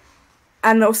get like,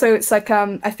 and also it's like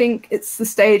I think it's the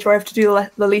stage where I have to do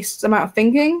the least amount of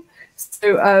thinking.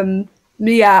 So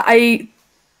yeah,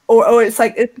 or it's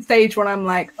like it's the stage when I'm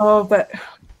like, oh, but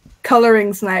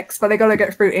coloring's next, but I got to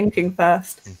get through inking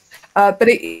first. But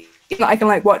I can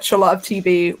like watch a lot of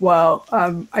TV while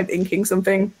I'm inking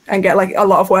something and get like a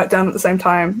lot of work done at the same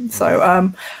time. So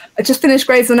I just finished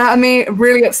Grey's Anatomy. I'm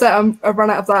really upset I've run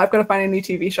out of that. I've got to find a new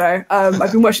TV show.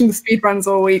 I've been watching the speed runs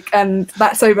all week and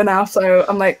that's over now. So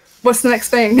I'm like, what's the next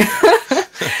thing?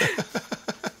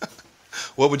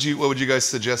 What would you guys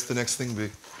suggest the next thing be?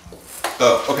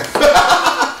 Oh, okay.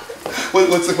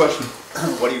 What's the question?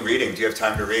 What are you reading? Do you have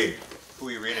time to read? Who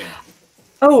are you reading?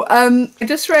 Oh, I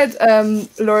just read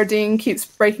Laura Dean Keeps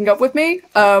Breaking Up With Me,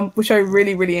 which I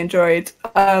really, really enjoyed.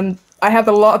 I have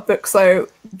a lot of books, though,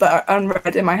 that are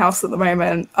unread in my house at the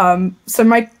moment. So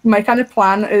my kind of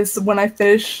plan is when I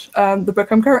finish the book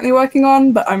I'm currently working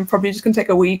on, that I'm probably just going to take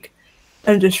a week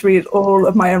and just read all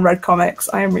of my unread comics.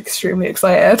 I am extremely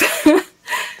excited.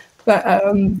 But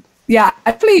yeah,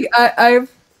 actually, I've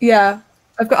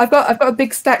got a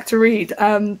big stack to read.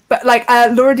 But like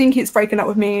Laura Dean Keeps Breaking Up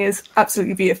With Me is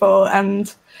absolutely beautiful,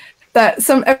 and that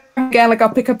again, like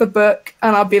I'll pick up a book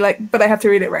and I'll be like, but I have to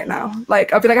read it right now.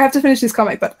 Like I'll be like, I have to finish this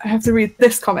comic, but I have to read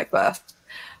this comic first.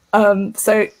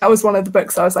 So that was one of the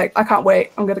books I was like, I can't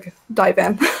wait. I'm gonna dive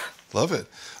in. Love it.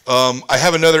 I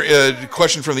have another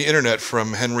question from the internet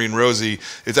from Henry and Rosie.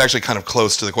 It's actually kind of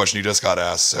close to the question you just got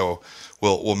asked, so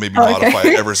we'll maybe modify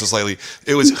it ever so slightly.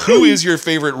 It was, who is your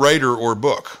favorite writer or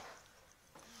book?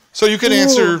 So you can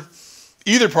answer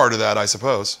either part of that, I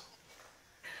suppose.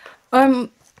 I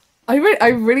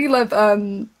really love.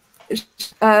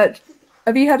 Have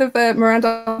you heard of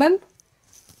Miranda Harmon?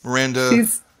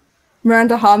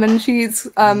 Miranda Harmon. She's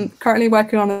currently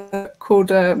working on a book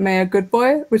called Mayor Good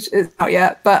Boy, which is not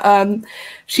yet, but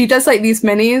she does like these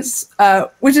minis,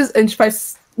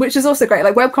 which is also great.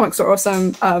 Like webcomics are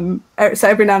awesome. So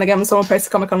every now and again when someone posts a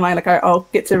comic online, like I'll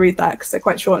get to read that because they're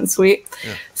quite short and sweet.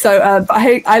 Yeah. So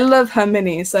I love her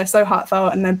minis. They're so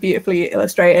heartfelt and they're beautifully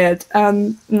illustrated.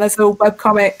 And there's a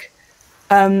webcomic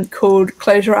called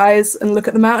Close Your Eyes and Look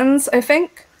at the Mountains, I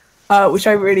think, which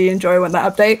I really enjoy when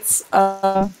that updates.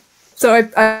 So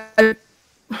I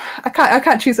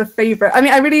can't choose a favorite. I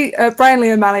mean, I really Brian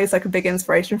Lee O'Malley is like a big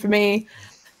inspiration for me.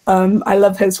 I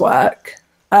love his work.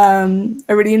 I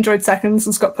really enjoyed Seconds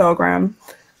and Scott Pilgrim.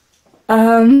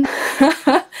 But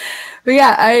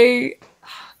yeah,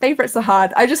 favorites are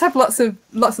hard. I just have lots of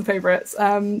favorites.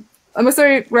 I'm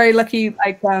also very lucky.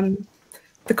 Like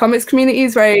the comics community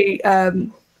is very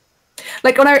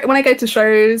like when I go to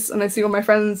shows and I see all my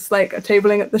friends like are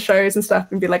tabling at the shows and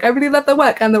stuff and be like, I really love their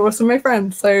work and they're also my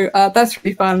friends. So that's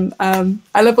really fun.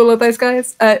 I love all of those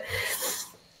guys.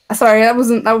 Sorry, that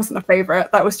wasn't a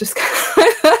favorite. That was just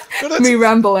me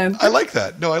rambling. I like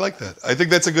that. No, I like that. I think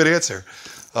that's a good answer.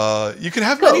 You can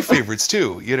have many favorites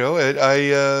too. You know,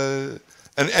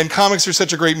 and comics are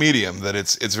such a great medium that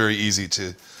it's very easy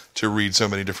to read so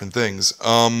many different things.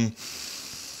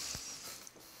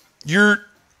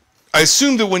 I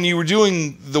assume that when you were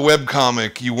doing the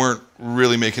webcomic, you weren't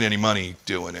really making any money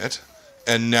doing it,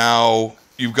 and now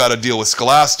you've got to deal with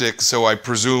Scholastic, so I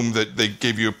presume that they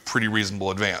gave you a pretty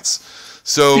reasonable advance.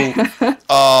 So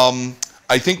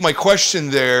I think my question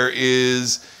there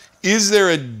is there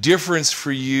a difference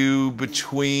for you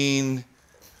between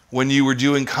when you were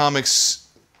doing comics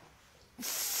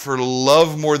for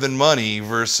love more than money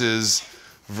versus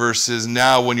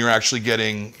now when you're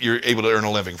able to earn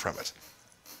a living from it?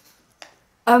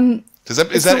 Was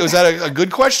that a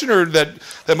good question, or that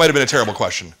might have been a terrible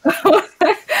question?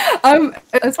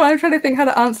 That's why I'm trying to think how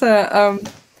to answer.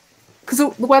 Because the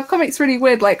webcomic's really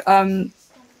weird. Like, I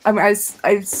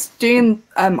was doing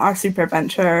our super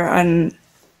adventure, and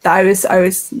it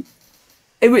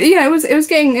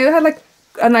had like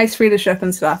a nice readership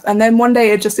and stuff. And then one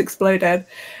day it just exploded,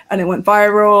 and it went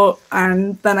viral.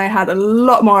 And then I had a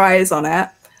lot more eyes on it.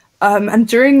 And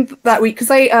during that week,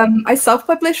 because I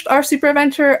self-published our super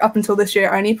adventure up until this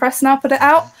year, Only Press now put it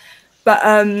out. But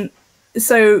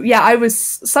so yeah, I was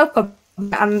self-published,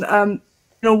 and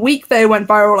in a week they went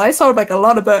viral. I sold like a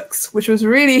lot of books, which was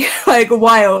really like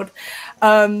wild.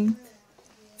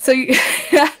 So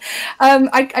yeah,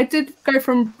 I did go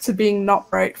to being not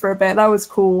broke for a bit. That was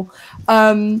cool.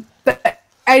 But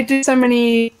I do so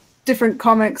many different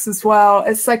comics as well.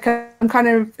 It's like I'm kind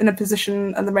of in a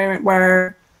position at the moment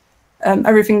where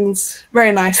everything's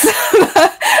very nice.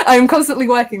 I'm constantly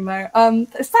working though.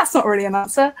 That's not really an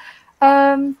answer.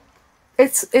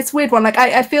 it's weird one. Like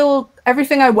I feel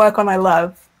everything I work on I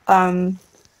love.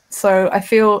 So I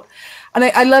feel, and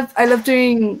I love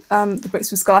doing the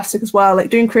books with Scholastic as well. Like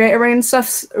doing creator reign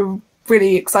stuff's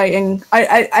really exciting.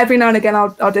 I every now and again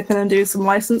I'll dip in and do some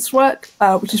licensed work,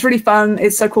 which is really fun.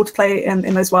 It's so cool to play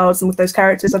in those worlds and with those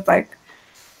characters.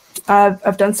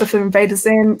 I've done stuff with Invader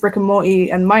Zim, Rick and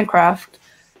Morty, and Minecraft.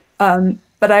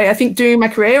 But I think doing my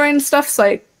career and stuff's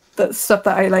like the stuff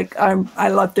that I like. I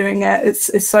love doing it.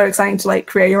 It's so exciting to like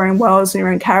create your own worlds and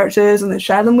your own characters and then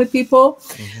share them with people.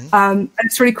 And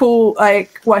it's really cool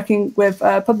like working with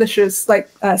publishers like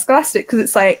Scholastic, because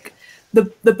it's like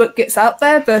the book gets out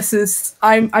there versus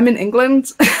I'm in England.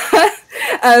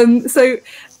 So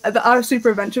the Art of Super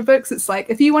Adventure books, it's like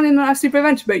if you want an Art of Super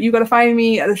Adventure book, you got to find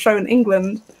me at a show in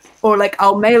England, or like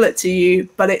I'll mail it to you,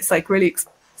 but it's like really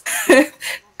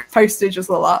postage is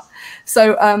a lot.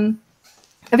 So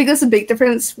I think there's a big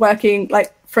difference working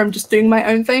like from just doing my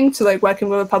own thing to like working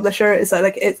with a publisher. Is that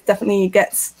like it definitely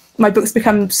gets my books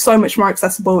become so much more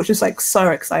accessible, which is like so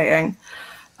exciting.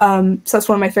 So that's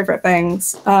one of my favorite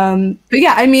things. But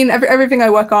yeah, I mean everything I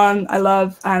work on I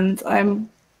love, and I'm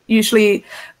usually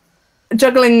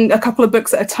juggling a couple of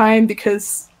books at a time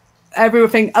because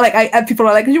everything like people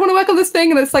are like, do you want to work on this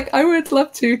thing? And it's like I would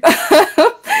love to.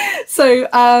 So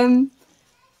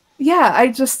yeah, I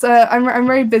just I'm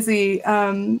very busy.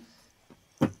 I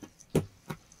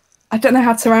don't know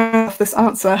how to round off this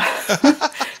answer.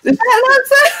 Is that an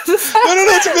answer? No,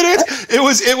 it's a good answer.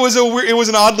 It was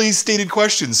an oddly stated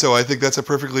question, so I think that's a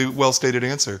perfectly well stated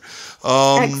answer.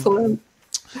 Excellent.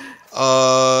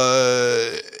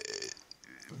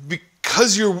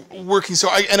 Because you're working so,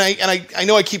 I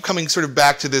know I keep coming sort of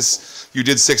back to this. You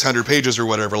did 600 pages or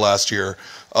whatever last year.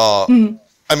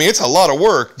 I mean, it's a lot of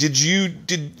work. Did you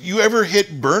ever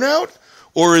hit burnout?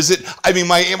 Or is it, I mean,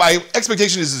 my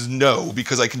expectation is no,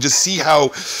 because I can just see how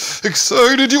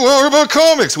excited you are about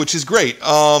comics, which is great.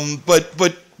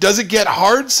 But does it get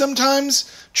hard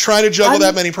sometimes trying to juggle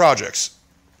that many projects?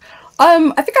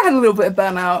 I think I had a little bit of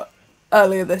burnout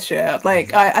earlier this year.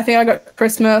 Like, I think I got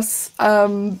Christmas.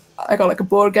 I got like a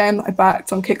board game that I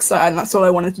backed on Kickstarter, and that's all I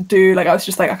wanted to do. Like, I was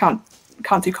just like, I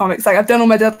can't do comics. Like, I've done all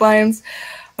my deadlines.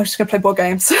 I was just gonna play board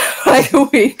games for like a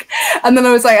week, and then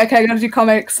I was like, okay, I'm gonna do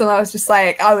comics, and I was just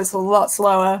like, I was a lot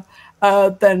slower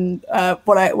than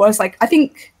what I was. Like, I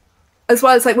think as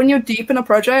well, it's like when you're deep in a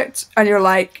project and you're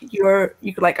like, you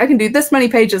could like, I can do this many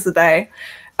pages a day,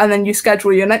 and then you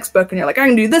schedule your next book and you're like, I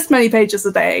can do this many pages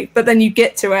a day, but then you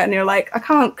get to it and you're like, I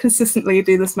can't consistently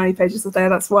do this many pages a day.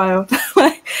 That's wild.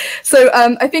 So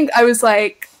I think I was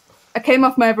like, I came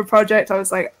off my other project. I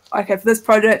was like, okay, for this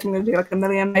project, I'm going to do like 1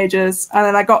 million pages. And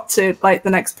then I got to like the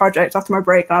next project after my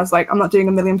break, and I was like, I'm not doing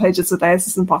 1 million pages a day. This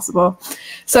is impossible.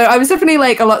 So I was definitely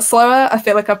like a lot slower. I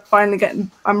feel like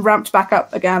I'm ramped back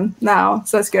up again now.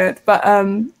 So that's good. But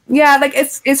yeah, like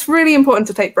it's really important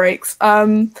to take breaks.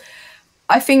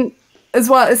 I think as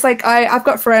well, it's like I've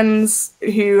got friends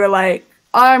who are like,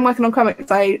 I'm working on comics.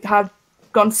 I have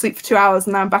gone to sleep for 2 hours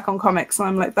and now I'm back on comics, and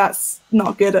I'm like, that's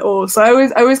not good at all. So I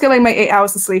always get like my 8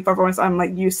 hours of sleep, otherwise I'm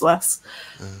like useless.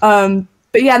 But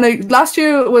yeah, no, last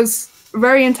year was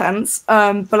very intense,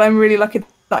 but I'm really lucky that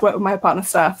I worked with my partner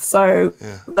Steph, so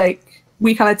like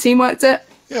we kind of teamworked it.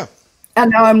 Yeah.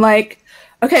 And now I'm like,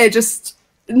 okay, just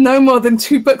no more than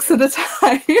 2 books at a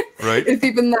time. Right. If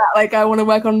even that, like I want to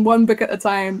work on 1 book at a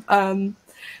time.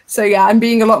 So yeah, I'm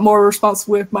being a lot more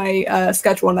responsible with my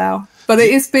schedule now. But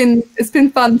it's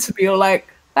been fun to be like,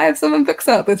 I have 7 books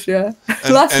out this year.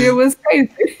 Last year was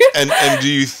crazy. and do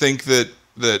you think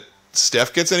that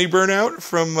Steph gets any burnout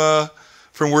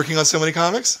from working on so many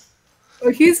comics?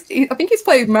 Well, I think he's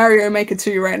playing Mario Maker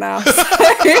 2 right now.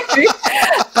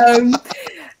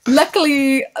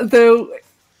 Luckily, though,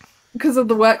 because of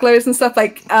the workloads and stuff,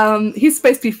 like he's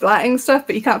supposed to be flatting stuff,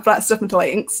 but he can't flat stuff until I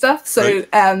ink stuff. So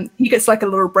he gets like a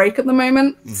little break at the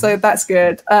moment. So that's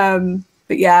good.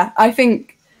 But yeah, I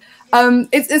think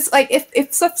it's like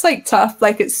if stuff's like tough,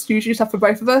 like it's usually tough for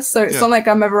both of us. So it's not like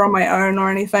I'm ever on my own or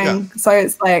anything. Yeah. So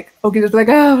it's like I'll just be like,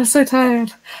 oh, I'm so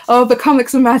tired. Oh, the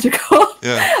comics are magical.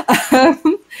 Yeah.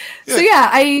 So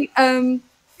yeah,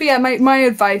 but yeah, my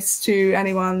advice to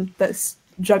anyone that's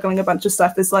juggling a bunch of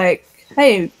stuff is like,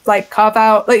 hey, like carve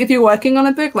out, like if you're working on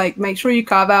a book, like make sure you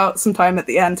carve out some time at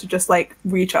the end to just like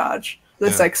recharge.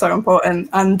 That's like so important.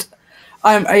 And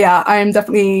I'm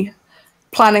definitely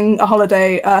planning a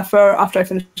holiday for after I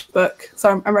finish the book, so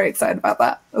I'm very excited about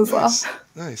that as well.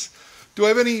 Nice. Do I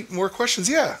have any more questions?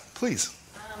 Yeah, please.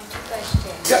 2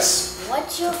 questions. Yes.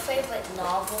 What's your favorite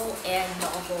novel and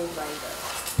novel writer?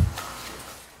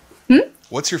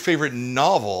 What's your favorite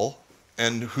novel,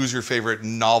 and who's your favorite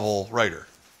novel writer?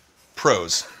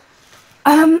 Prose.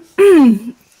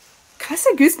 Can I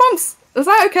say Goosebumps? Is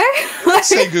that okay?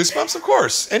 Say Goosebumps, of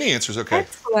course. Any answer's okay.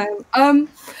 Excellent.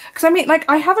 Because I mean, like,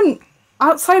 I haven't,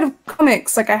 outside of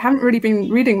comics, like, I haven't really been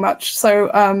reading much.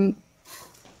 So,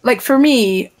 like, for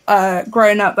me,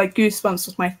 growing up, like, Goosebumps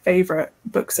was my favorite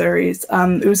book series.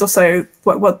 It was also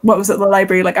what was at the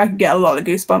library. Like, I could get a lot of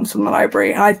Goosebumps from the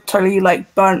library, and I totally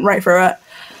like burnt right through it.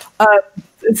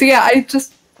 So yeah,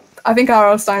 I think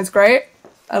R.L. Stein's great.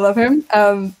 I love him.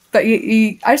 But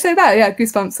I'd say that, yeah,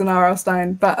 Goosebumps and R.L.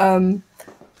 Stein. But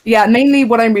yeah, mainly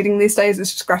what I'm reading these days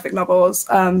is just graphic novels.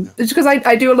 It's because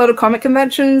I do a lot of comic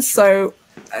conventions, so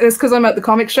it's because I'm at the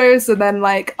comic shows, and then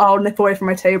like I'll nip away from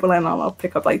my table and I'll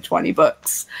pick up like 20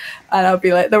 books, and I'll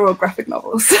be like, they're all graphic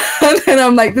novels, and then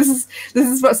I'm like, this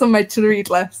is what's on my to read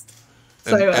list.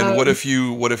 So, and what if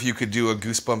you could do a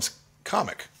Goosebumps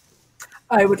comic?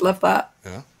 I would love that.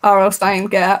 Yeah. R.L. Stein,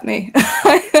 get at me.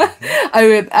 I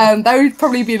would. That would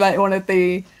probably be like one of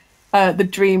the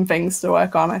dream things to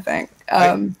work on, I think.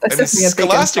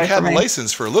 Scholastic had a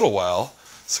license for a little while.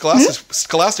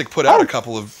 Scholastic put out a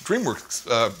couple of DreamWorks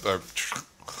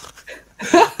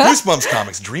Goosebumps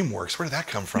comics. DreamWorks, where did that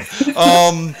come from?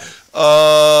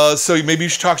 So maybe you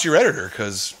should talk to your editor,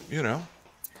 because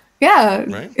yeah,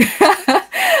 right.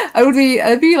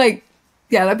 I'd be like,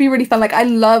 yeah, that'd be really fun. Like, I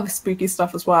love spooky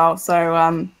stuff as well. So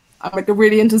I'm like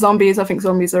really into zombies. I think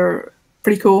zombies are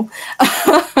pretty cool.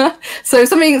 So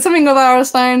something with R.L.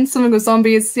 Stein, something with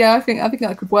zombies. Yeah, I think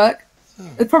that could work.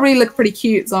 It'd probably look pretty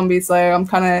cute, zombies. So I'm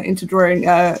kind of into drawing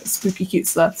spooky, cute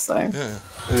stuff. So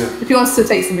if he wants to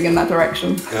take something in that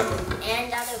direction. Yeah.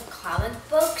 And out of comic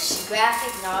books,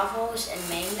 graphic novels, and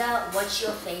manga, what's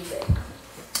your favorite?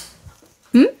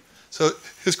 So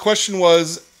his question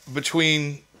was,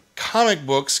 between comic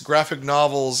books, graphic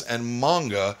novels, and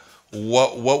manga,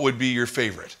 what would be your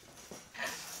favorite?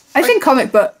 I think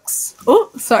comic books.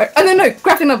 Oh, sorry. Oh no,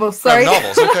 graphic novels. Sorry.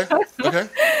 Novels. Okay.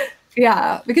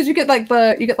 Yeah, because you get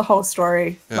the whole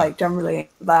story, like generally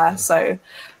there. So,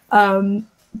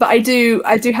 but I do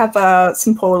have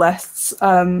some pull lists.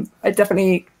 I love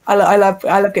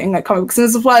getting like comic books, and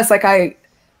as well as like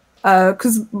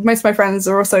because most of my friends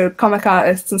are also comic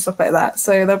artists and stuff like that.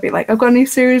 So they'll be like, I've got a new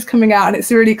series coming out, and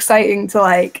it's really exciting to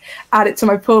like add it to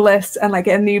my pull list and like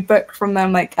get a new book from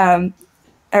them like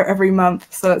every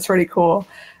month. So that's really cool.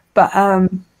 But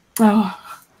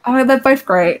they're both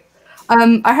great.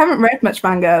 I haven't read much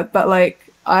manga, but like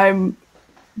I know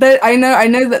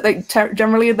that like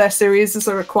generally their series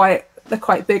are quite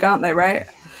big, aren't they? Right.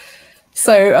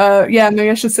 So yeah, maybe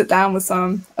I should sit down with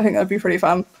some. I think that'd be pretty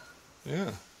fun.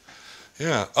 Yeah.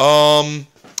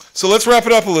 So let's wrap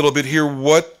it up a little bit here.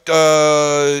 What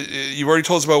you've already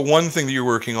told us about one thing that you're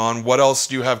working on. What else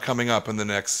do you have coming up in the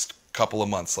next couple of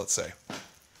months? Let's say.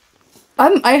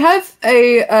 I have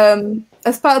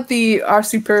as part of the Our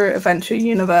Super Adventure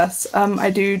universe, I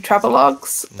do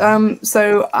travelogues.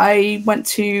 So I went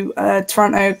to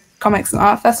Toronto Comics and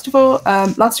Art Festival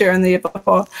last year and the year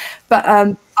before. But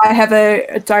I have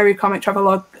a diary comic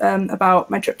travelogue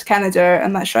about my trip to Canada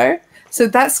and that show. So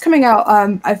that's coming out,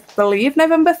 I believe,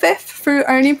 November 5th through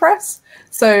Oni Press.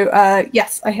 So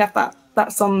yes, I have that.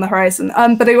 That's on the horizon.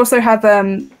 But I also have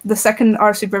the second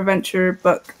Our Super Adventure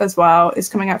book as well is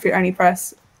coming out through Oni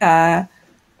Press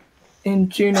in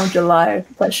June or July.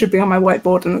 That should be on my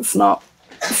whiteboard and it's not.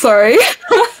 Sorry.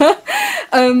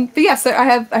 But yeah, so I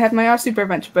have my Our Super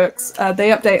Adventure books.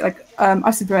 They update like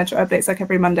Our Super Adventure updates like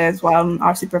every Monday as well on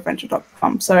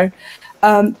oursuperadventure.com. So,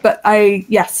 but I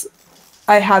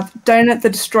have Donut the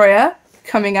Destroyer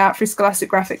coming out through Scholastic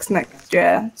Graphics next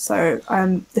year. So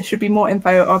there should be more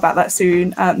info about that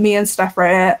soon. Me and Steph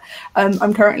wrote it.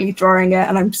 I'm currently drawing it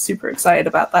and I'm super excited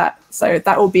about that. So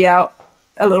that will be out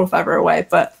a little further away,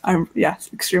 but I'm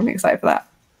extremely excited for that.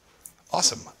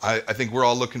 Awesome. I think we're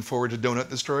all looking forward to Donut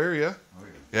Destroyer, yeah? Oh,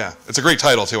 yeah. It's a great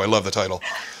title too. I love the title.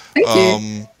 Thank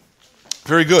you.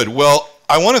 Very good. Well,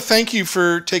 I want to thank you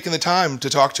for taking the time to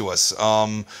talk to us.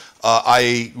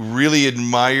 I really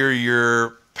admire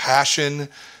your passion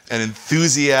and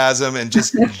enthusiasm and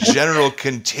just general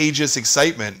contagious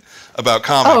excitement about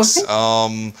comics.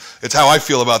 It's how I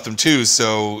feel about them too.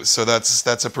 So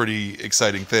that's a pretty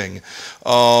exciting thing.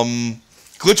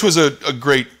 Glitch was a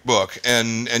great book,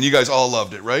 and you guys all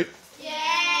loved it, right?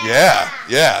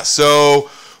 Yeah. So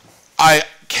I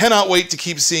cannot wait to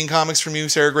keep seeing comics from you,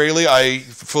 Sarah Graley. I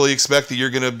fully expect that you're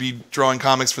going to be drawing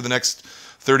comics for the next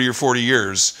 30 or 40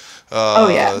 years.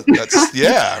 That's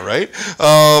right.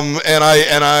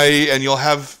 And you'll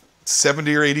have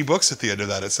 70 or 80 books at the end of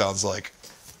that, it sounds like.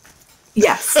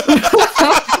 Yes.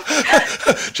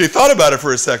 She thought about it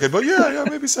for a second, but yeah,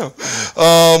 maybe so.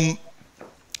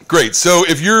 Great. So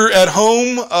if you're at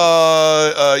home,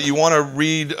 you want to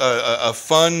read a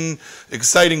fun,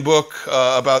 exciting book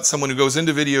about someone who goes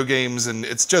into video games, and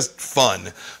it's just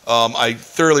fun. I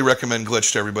thoroughly recommend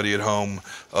Glitch to everybody at home.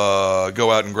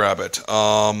 Go out and grab it.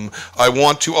 I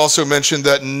want to also mention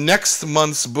that next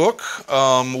month's book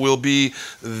will be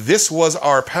This Was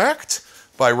Our Pact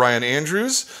by Ryan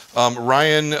Andrews.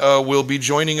 Ryan will be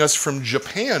joining us from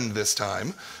Japan this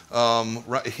time.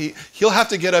 He'll have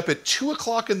to get up at 2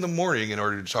 o'clock in the morning in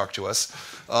order to talk to us.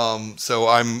 So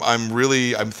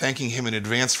I'm thanking him in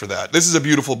advance for that. This is a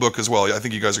beautiful book as well. I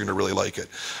think you guys are going to really like it.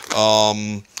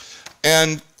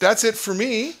 And that's it for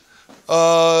me.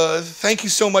 Thank you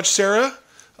so much, Sarah.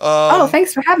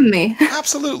 Thanks for having me.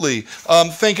 Absolutely.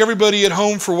 Thank everybody at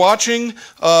home for watching,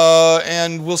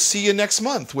 and we'll see you next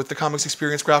month with the Comics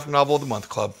Experience Graphic Novel of the Month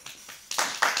Club.